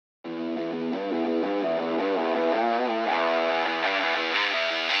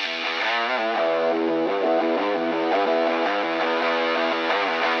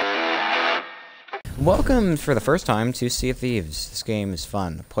Welcome for the first time to Sea of Thieves. This game is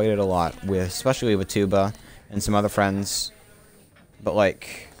fun. Played it a lot, especially with Tuba and some other friends. But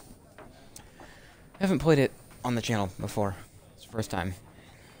like, I haven't played it on the channel before. It's the first time.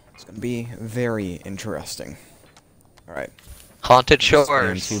 It's gonna be very interesting. All right. Haunted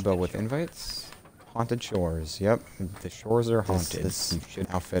Shores. Tuba with invites. Haunted Shores. Yep, the shores are haunted. This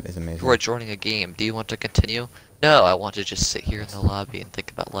outfit is amazing. You are joining a game. Do you want to continue? No, I want to just sit here in the lobby and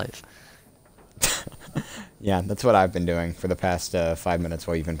think about life. Yeah, that's what I've been doing for the past 5 minutes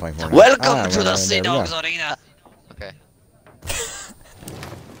while you've been playing Fortnite. Welcome to the Sea Dogs Arena! Okay. I'm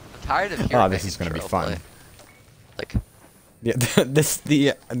tired of hearing Oh, this is gonna be fun. Like, yeah,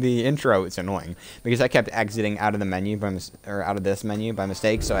 the intro is annoying because I kept exiting out of the menu out of this menu by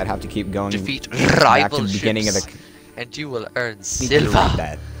mistake, so I'd have to keep going defeat back to rival the beginning of ships, the. and you will earn Need to read silver.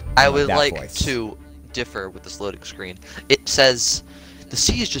 that. I would that like voice. to differ with this loading screen. It says, the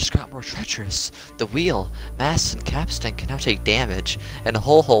sea has just got more treacherous. The wheel, masts, and capstan can now take damage, and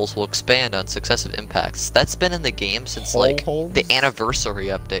hull holes will expand on successive impacts. That's been in the game since like the anniversary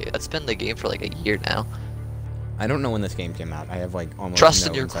update. That's been in the game for like a year now. I don't know when this game came out. I have like almost Trust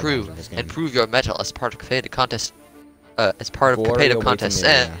no in your insight crew into this game. and prove your mettle as part of competitive contest. As part of Glory competitive awaits in contests the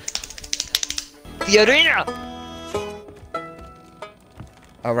and the arena.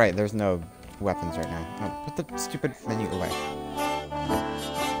 Oh right, there's no weapons right now. Oh, put the stupid menu away.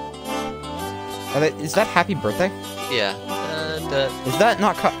 Is that Happy Birthday? Yeah. Is that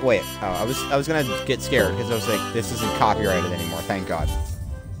not wait? Oh, I was gonna get scared because I was like, this isn't copyrighted anymore. Thank God.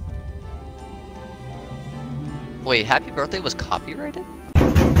 Wait, Happy Birthday was copyrighted?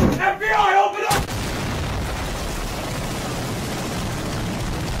 FBI, open up!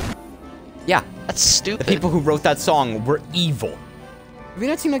 Yeah, That's the stupid. people who wrote that song were evil. Have you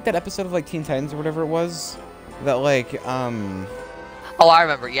not seen like that episode of like Teen Titans or whatever it was? That like Oh, I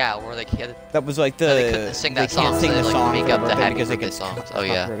remember. Yeah, where they can't. that was like the They couldn't sing that they can't song, sing so the they, like, song make for up their the birthday Happy because they Birthday could songs. Oh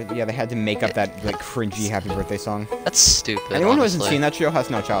yeah, yeah, they had to make up that like cringy Happy Birthday song. that's stupid. Anyone who hasn't honestly. seen that show has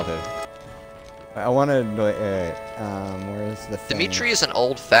no childhood. I wanted where's the thing? Dimitri is an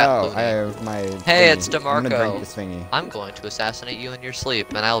old fat Oh, loony. I have my Hey, thingy. it's I'm gonna DeMarco. drink this thingy. I'm going to assassinate you in your sleep,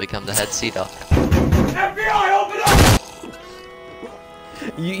 and I'll become the head sea dog. FBI, open up!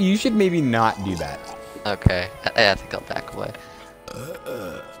 You should maybe not do that. Okay, I think I'll back away.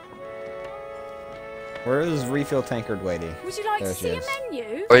 Where is refill tankard lady? Would you like There to she see a is.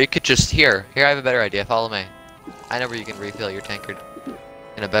 menu? Or you could just here. I have a better idea. Follow me. I know where you can refill your tankard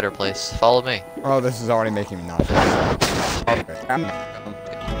in a better place. Follow me. Oh, this is already making me nauseous.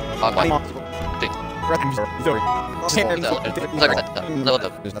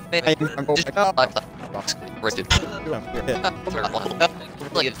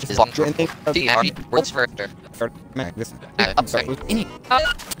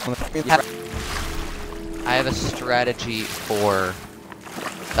 I have a strategy for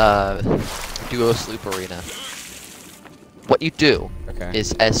duo sloop arena. What you do Okay.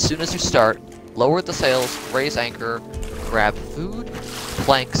 is, as soon as you start, lower the sails, raise anchor, grab food,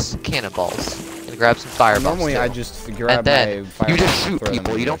 planks, cannonballs, and grab some fireballs. Normally, too. I just grab And then my fireballs You just and shoot throw them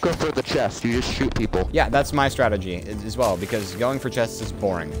people. in You the don't go bush. for the chest. You just shoot people. Yeah, that's my strategy as well, because going for chests is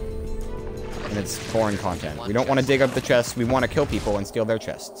boring. And it's boring content. We don't want to dig up the chests, we want to kill people and steal their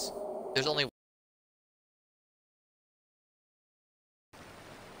chests. There's only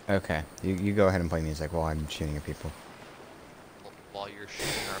Okay, you go ahead and play music while I'm shooting at people. while you're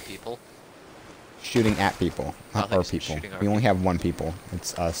shooting our people. Shooting at people, I not thought our you said people. shooting our We only have one people.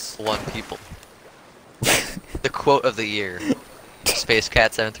 It's us. One people. The quote of the year. Space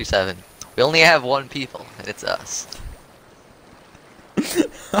Cat 737. We only have one people, and it's us. It's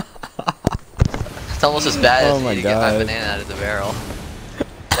almost as bad Oh as my me to get my God. banana out of the barrel.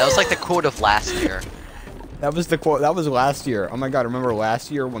 That was like the quote of last year. That was the quote. That was last year. Oh my God! Remember last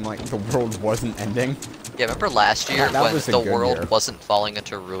year when like the world wasn't ending? Yeah, remember last year That when was a the good world year. wasn't falling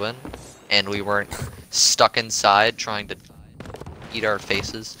into ruin, and we weren't stuck inside trying to eat our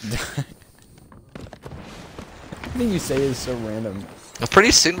faces? Everything you say is so random.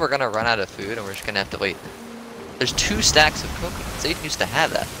 Pretty soon we're gonna run out of food, and we're just gonna have to wait. There's 2 stacks of cookies. Satan used to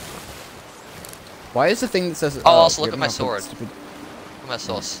have that. Why is the thing that says? Oh, also look give at my me a sword. stupid- Look at my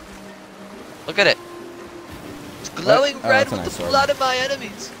sauce. Look at it. It's glowing Oh, red that's a with nice the sword. blood of my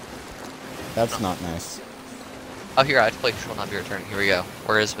enemies. That's not nice. Oh, here, I have to play Control Not Be Returned. Here we go.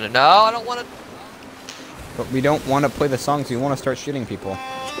 Where is it? No, I don't want to. But we don't want to play the songs. We want to start shooting people.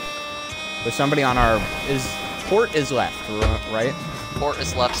 There's somebody on our port is left, right? Port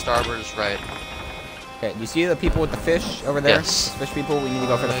is left, starboard is right. Okay. Do you see the people with the fish over there? Yes. The fish people. We need to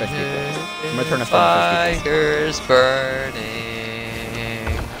go for the fish people. I'm gonna turn us over to fish people. Fires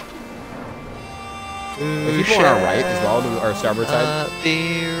burning. If people on our right as well, to our starboard side.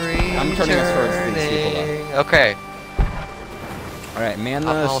 I'm turning us towards these people, though. Okay. Alright, man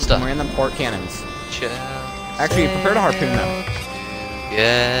almost done. the port cannons. Actually, prepare to harpoon them.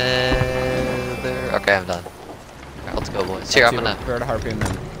 Yeah. Okay, I'm done. Alright, let's go, boys. Here, I'm gonna. Prepare to harpoon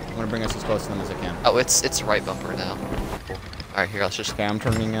them. I'm gonna bring us as close to them as I can. Oh, it's right bumper now. Alright, here, let's just. Okay, I'm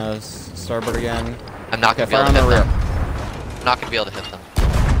turning us starboard again. I'm not gonna be able to hit them. I'm not gonna be able to hit them.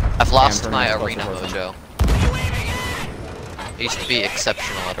 I've lost my arena mojo. I used to be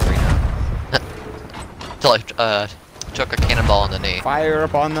exceptional at arena. Until I took a cannonball in the knee. Fire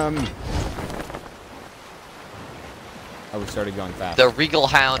upon them! Oh, we started going fast. The Regal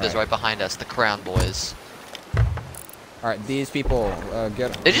Hound is right behind us, the Crown Boys. Alright, these people,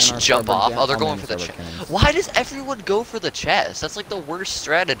 get. They just jump off. Oh, they're going for the chest. Why does everyone go for the chest? That's like the worst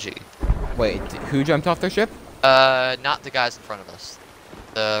strategy. Wait, who jumped off their ship? Not the guys in front of us.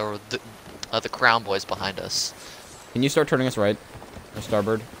 The Crown Boys behind us. Can you start turning us right? Or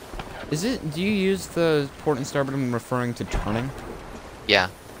starboard? Is it, do you use the port and starboard when referring to turning? Yeah.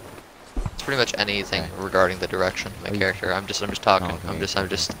 It's pretty much anything regarding the direction of my character. I'm just talking. Oh, okay. I'm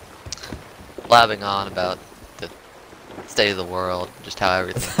just blabbing on about the state of the world, just how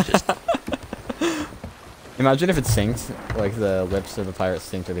everything just. Imagine if it synced, like the lips of the pirates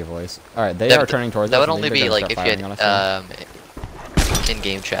synced to their voice. Alright, they are turning towards us. That would only be like if you had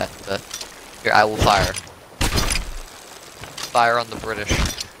in-game chat, but here I will fire. Fire on the British.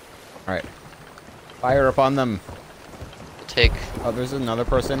 Alright. Fire upon them. We'll take. Oh, there's another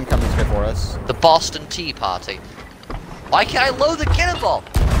person coming straight for us. The Boston Tea Party. Why can't I load the cannonball?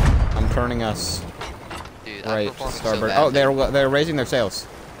 I'm turning us Dude, right, I'm performing starboard. so Oh, they're raising their sails.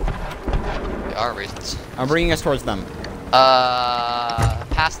 They are reasons. I'm bringing us towards them.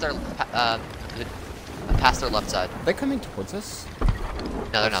 Past their left side. Are they coming towards us?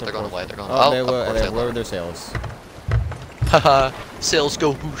 No, they're not. They're going away. They're going. Oh, of course they lowered their sails. Haha, sails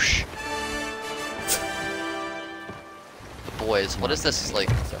go whoosh. The boys, what is this like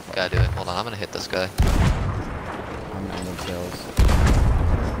guy doing? Hold on, I'm gonna hit this guy. I'm landing sails.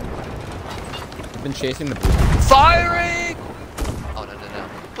 I've been chasing the blue. Firing! Oh no!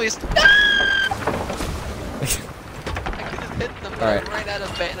 Please! I could have hit them, but I ran out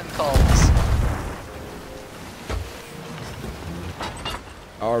of Bantam calls.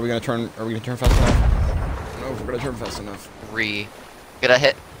 Oh, are we gonna turn fast enough? No, we're gonna turn fast enough. Get a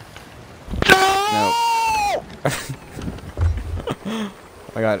hit. No. Oh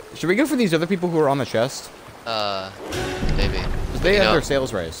my god. Should we go for these other people who are on the chest? Maybe. They have their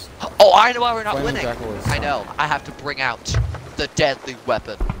sails raised. Oh, I know why we're not winning. Is I know. I have to bring out the deadly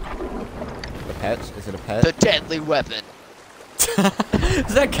weapon. The pet? Is it a pet? The deadly weapon.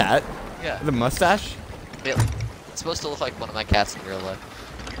 Is that a cat? Yeah. The mustache? It's supposed to look like one of my cats in real life.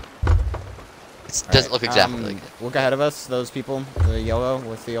 It doesn't look exactly like it. Look ahead of us, those people. The yellow,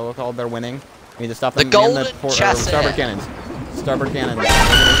 what's the yellow called? They're winning. We need to stop The them. golden starboard cannons. Starboard cannons.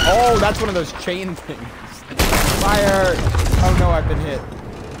 Oh, that's one of those chain things. Fire! Oh no, I've been hit.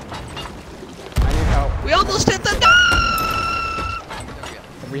 I need help. We almost hit them!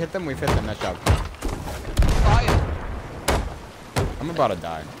 If we hit them, we've hit them. Nice job. Fire! I'm about to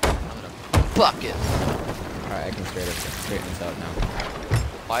die. I'm gonna bucket. Alright, I can straighten this out now.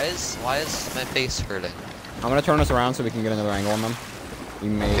 Why is my face hurting? I'm gonna turn us around so we can get another angle on them. We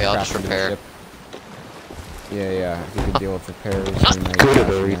may Okay, I'll crash just into the repair. ship. Yeah, if we could deal with repairs, we may Good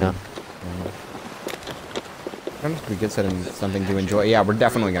crash arena. again. Sometimes we get something to enjoy. Yeah, we're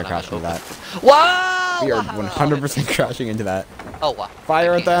definitely gonna crash into that. Wow! We are 100% crashing into that. Oh wow!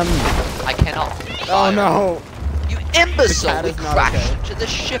 Fire at them! I cannot. Oh Fire. no! You imbecile! cat We is not crashed okay. into the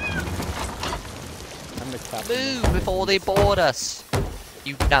ship. I'm the captain. Move before they board us.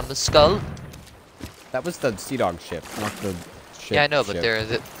 You numbskull. That was the Sea Dog ship, not the ship. Yeah, I know, but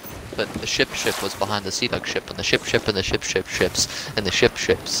but the ship was behind the Sea Dog ship, and the ship and the ships, and the ships,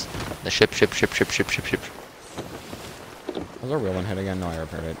 and the ship. Was our wheel one hit again? No, I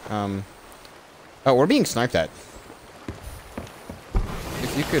repaired it. Oh, we're being sniped at.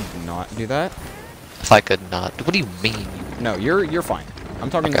 If you could not do that. If I could not. What do you mean? No, you're fine.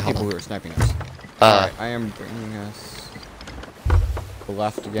 I'm talking to hold people on. who are sniping us. Alright, I am bringing us to the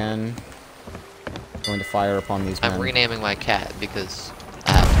left again. Going to fire upon these men. I'm renaming my cat because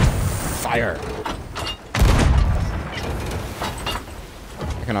I have to. Fire!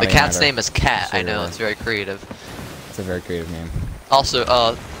 The cat's name is Cat. I know, it's very creative. It's a very creative name. Also,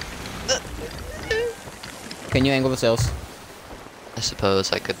 Can you angle the sails? I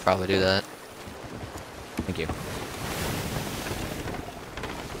suppose I could probably do that. Thank you.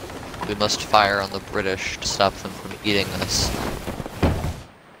 We must fire on the British to stop them from eating us.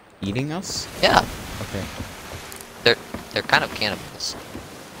 Eating us? Yeah. Okay. They're kind of cannibals.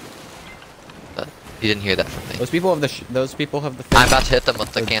 But you didn't hear that from me. Those people have the thing. I'm about to hit them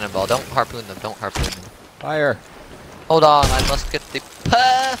with the cannonball. Don't harpoon them. Don't harpoon them. Fire. Hold on. I must get the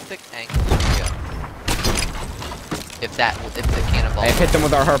perfect angle. There we go. If the cannonball. I hit them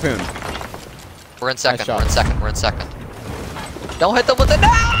with our harpoon. We're in second. Nice We're in second. We're in second. Don't hit them with the no!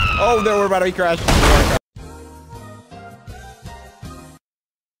 Oh, there we're about to be crashed.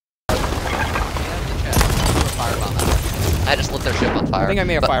 I just lit their ship on fire. I think I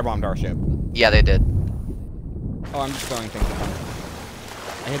may have firebombed our ship. Yeah, they did. Oh, I'm just throwing things at them.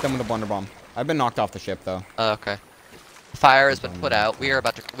 I hit them with a blunder bomb. I've been knocked off the ship though. Okay. Fire has been put out.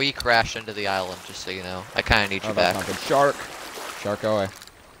 We crashed into the island, just so you know. I kind of need you back. That's not good. Shark. Shark, go away.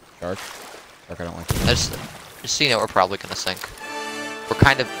 Shark. Shark, I don't like you. Just so you know, we're probably gonna sink. We're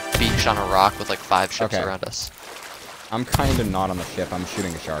kind of beached on a rock with like 5 ships around us. I'm kind of not on the ship. I'm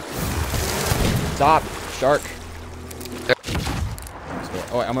shooting a shark. Stop, shark.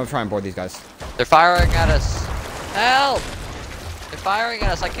 Oh, wait, I'm gonna try and board these guys. They're firing at us. Help! They're firing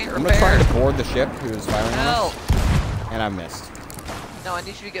at us. I can't repair. I'm gonna try to board the ship who's firing Help! at us. And I've missed. No, I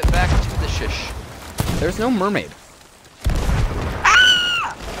need you to get back to the shish. There's no mermaid.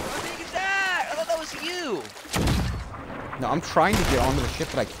 Ah! What thing is that? I thought that was you. No, I'm trying to get onto the ship,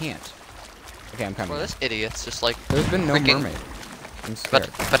 but I can't. Okay, I'm coming. Well, this idiot's just like. There's been no freaking mermaid. I'm scared.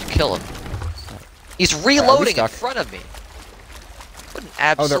 About to kill him. He's reloading in front of me. What an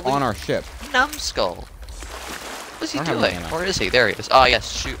absolute. Oh, they're on our ship. Numbskull. What's he I don't have doing? mana. Where is he? There he is. Oh yes,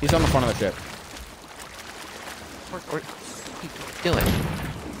 shoot. He's on the front of the ship. What are you doing?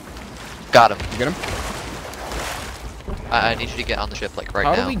 Got him. You get him? I need you to get on the ship like right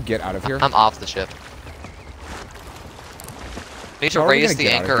How now. do we get out of here? I'm off the ship. We need to How are we raise gonna the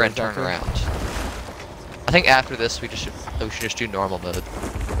get out of anchor here and turn exactly? around. I think after this we should just do normal mode. At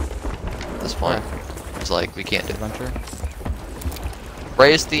this point, it's like we can't do Adventure.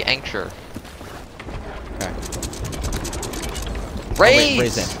 raise the anchor. Okay. Raise.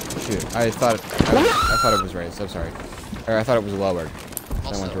 Raise it. Shoot. I thought it was raised. I'm sorry. Or I thought it was lowered. So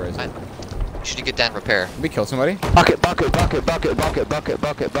I went to raise it. You should get down and repair. Did we kill somebody? Bucket, bucket, bucket, bucket, bucket, bucket,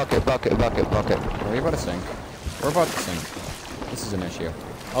 bucket, bucket, bucket, bucket, bucket. Are we about to sink? We're about to sink. This is an issue.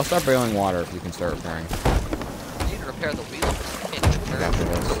 I'll start boiling water if you can start repairing. You need to repair the wheel. You can't repair After it.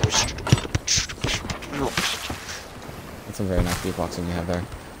 this. That's some very nice beatboxing you have there.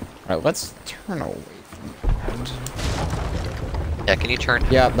 Alright, let's turn away from that. Yeah, can you turn?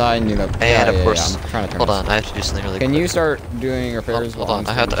 Yeah, I knew that. And Yeah, of yeah, course. yeah, I'm trying to turn Hold this. on, I have to do something really Can quick. you start doing repairs? Hold while on,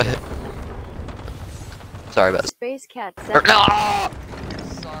 I'm I have still to. in the ship? Sorry about Space Cat No! 7.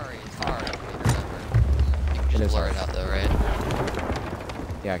 Sorry, it's hard. You can It just is blur hard. it out though, right?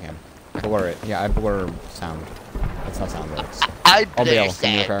 Yeah, I can. Blur it. Yeah, I blur sound. That's how sound works. I I'll be able to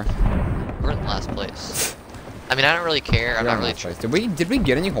repair. We're in last place. I mean, I don't really care. I'm You're not in really. last place. Did we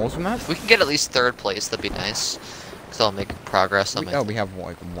get any holes from that? If we can get at least 3rd place, that'd be nice. Cause I'll make progress on my. Oh, we have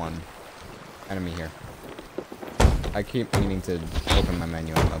like one enemy here. I keep meaning to open my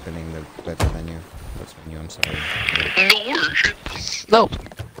menu. I'm opening the Blitz menu. Blitz menu, I'm sorry. No.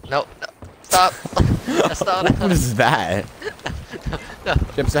 No. No. Stop. That's not. What is that? No.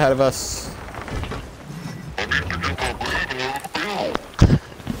 Ships ahead of us.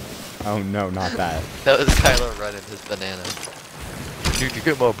 Oh no, not that. That was Kylo Ren and his banana. Did you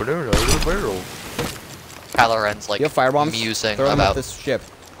get my banana out of the barrel? Kylo Ren's like You have firebombs? musing Throw them at about. this ship.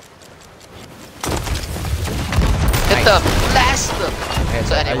 Hit them! Blast them! Okay,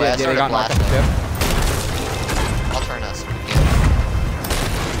 So anyway, I they started got knocked off blasting. the ship. I'll turn us.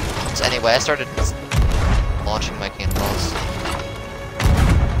 Yeah. So anyway, I started launching my cannonballs.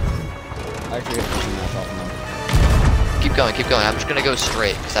 I actually get pushing myself in them. Keep going, keep going. I'm just gonna go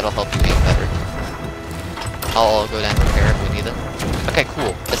straight, because that'll help you aim better. I'll go down and repair if we need it. Okay,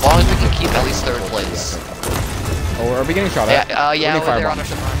 cool. As long as we can keep at least 3rd place. Oh, are we getting shot Yeah, at? yeah, We're getting they're on our firebombs.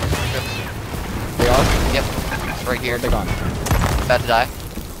 ship. They are? Yep, it's right here. Where'd they gone? About to die.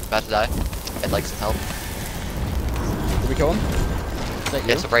 About to die. I'd like some help. Did we kill him? Is that you?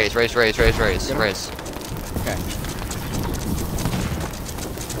 Yes, raise. Get him. Raise. Okay.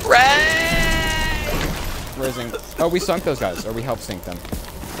 Raise! Raising. Oh, we sunk those guys, or we helped sink them.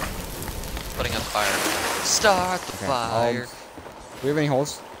 Putting up fire. Start the Okay. fire. Do we have any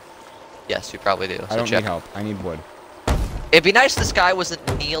holes? Yes, you probably do. I So don't check. need help. I need wood. It'd be nice if this guy wasn't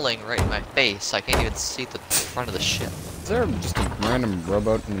kneeling right in my face. I can't even see the front of the ship. Is there just a random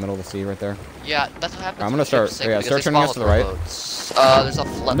rowboat in the middle of the sea right there? Yeah, that's what happens. I'm when gonna start- ships sink, yeah, because start they turning us spawn to the with right. rowboats. There's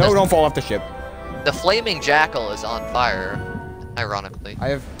a No, don't fall off the ship. The flaming jackal is on fire. Ironically. I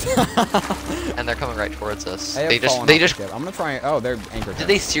have. And they're coming right towards us. I have They just fallen they off the just ship. I'm gonna try. Oh, they're anchored. did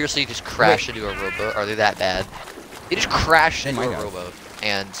they seriously just crash into a rowboat? Are they that bad? They just crashed They into might a have. rowboat,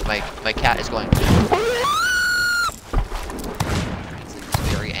 and my cat is going. It's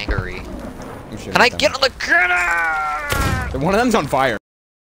very angry. I'm shooting Can I at them. get on the cannon? One of them's on fire.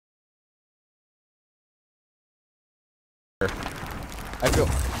 I feel.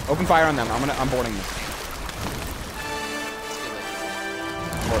 Open fire on them. I'm boarding them.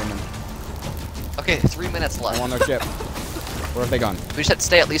 Boarding them. Okay, 3 minutes I'm left. on their ship. Where have they gone? We just have to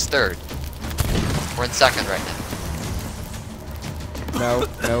stay at least third. We're in second right now.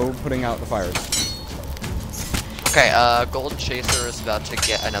 No putting out the fires. Okay, Golden Chaser is about to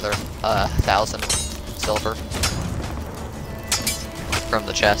get another 1,000 silver from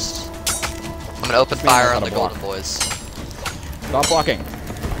the chest. I'm gonna open This man knows fire how on to the block. Golden Boys. Stop blocking.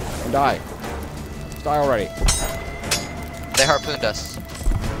 And die. Die already. They harpooned us.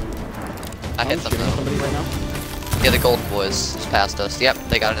 I hit them shooting at though. somebody right now. Yeah, the Golden Boys just passed us. Yep,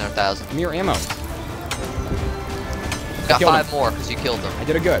 they got another 1,000. Give me your ammo. Got killed 5 more because you killed them. I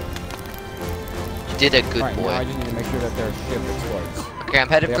did a good. You did a good Alright, now I boy. just need to make sure that their ship explodes. Okay, I'm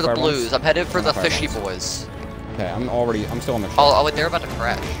headed They for have the fire bombs? Blues. I'm headed for They the have fire Fishy bombs. Boys. Okay, I'm still on the ship. Oh, wait, they're about to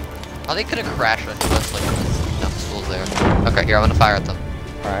crash. Oh, they could have crashed into us like enough schools there. Okay, here, I'm gonna fire at them.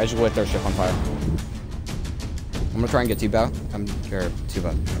 Alright, I just lit their ship on fire. I'm gonna try and get Tuba. Tuba.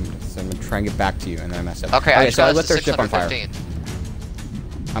 I'm gonna try and get back to you, and then I messed up. Okay, I just so I got lit us to their ship on fire.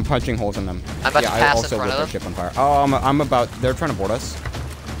 615. I'm punching holes in them. I'm about yeah, to pass I in also front lit of their them. ship on fire. Oh, I'm about. They're trying to board us.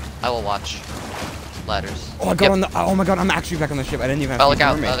 I will watch. Ladders. Oh, I got on the. Oh my god, I'm actually back on the ship. I didn't even have Oh, to look use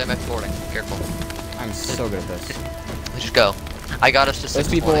out. mermaid. Oh, they might be boarding. Careful. I'm so good at this. Let's just go. I got us to Those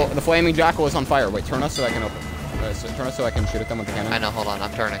 620. people. The flaming jackal is on fire. Wait, turn us so I can open. Turn us so I can shoot at them with the cannon. I know, hold on,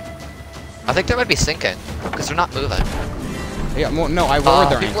 I'm turning. I think they might be sinking, because they're not moving. Yeah, well, no, I lowered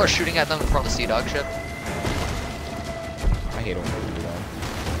their People anchor. are shooting at them from the Sea Dog ship. I hate it when people do that.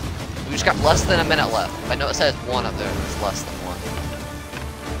 We just got less than a minute left. I know it says 1 up there, but it's less than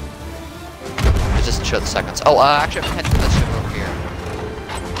 1. It doesn't show the seconds. Oh, actually, I'm heading to this ship over here.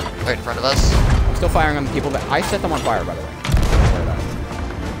 Right in front of us. I'm still firing on the people that I set them on fire, by the way. Sorry about that.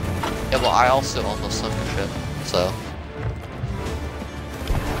 Yeah, well, I also almost sunk the ship, so.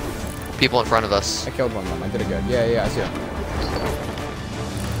 People in front of us. I killed one of them. I did it good. Yeah, I see it.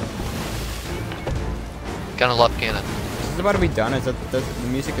 Gonna love cannon. Is this about to be done? Is that the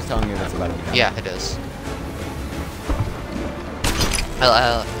music is telling me that's about to be done? Yeah, it is. Well,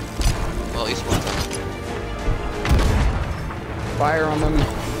 at least one of them. Fire on them.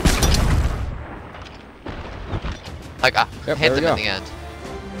 Like, Yep, hit there we them in go. the end.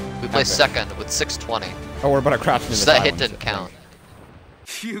 We placed Okay. second with 620. Oh, we're about to crash into So the that hit island. didn't count.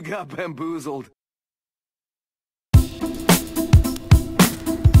 You got bamboozled.